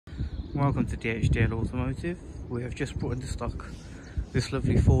Welcome to DHDL Automotive. We have just brought into stock this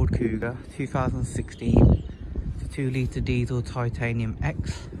lovely Ford Kuga 2016. It's a 2-litre diesel titanium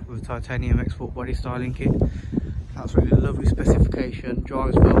X with a titanium export body styling kit. Absolutely lovely specification,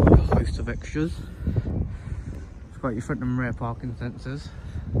 drives well with a host of extras. It's got your front and rear parking sensors,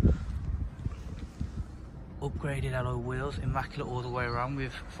 upgraded alloy wheels, immaculate all the way around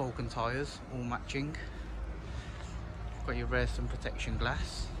with Falken tyres, all matching. Got your rear sun protection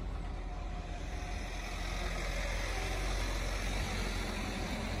glass.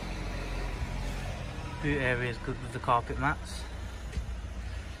 Boot area is good with the carpet mats.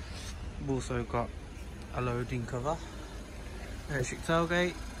 We've also got a loading cover, electric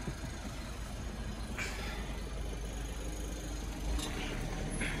tailgate,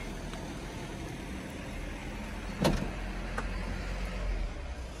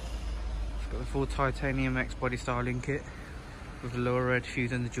 it's got the full titanium X body styling kit with the lower rear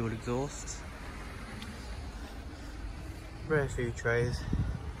diffuser and the dual exhaust, rear food trays,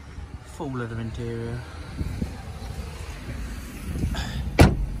 full leather interior,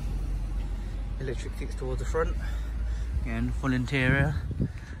 electric kicks towards the front, again full interior,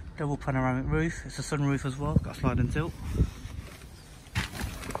 double panoramic roof, it's a sunroof as well, got a slide and tilt.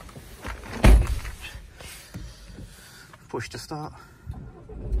 Push to start.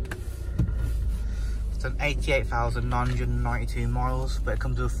 It's done 88,992 miles, but it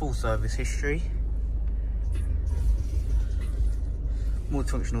comes with a full service history.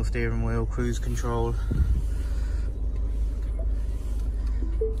 Multifunctional steering wheel, cruise control.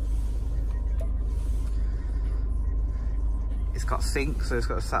 It's got sync, so it's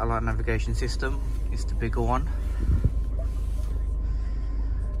got a satellite navigation system. It's the bigger one.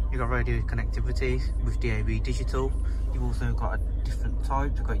 You've got radio connectivity with DAB digital. You've also got a different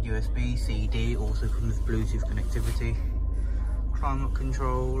type. You've got USB, CD, also comes with Bluetooth connectivity. Climate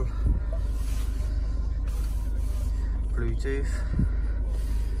control, Bluetooth.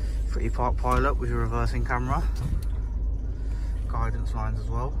 Got your park pilot with your reversing camera, guidance lines as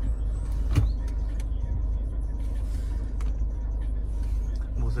well.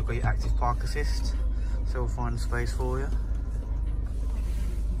 We've also got your active park assist, so we'll find a space for you.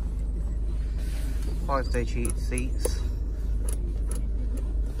 5-stage heated seats.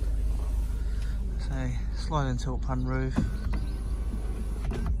 So slide and tilt pan roof.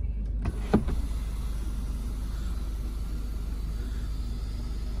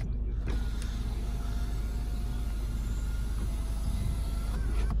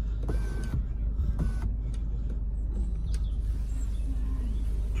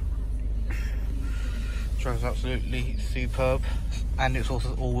 Drives absolutely superb, and it's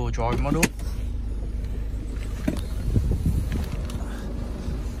also an all-wheel drive model.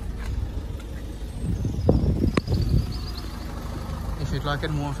 If you'd like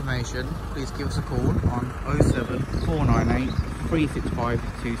any more information, please give us a call on 07498 365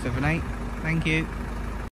 278. Thank you.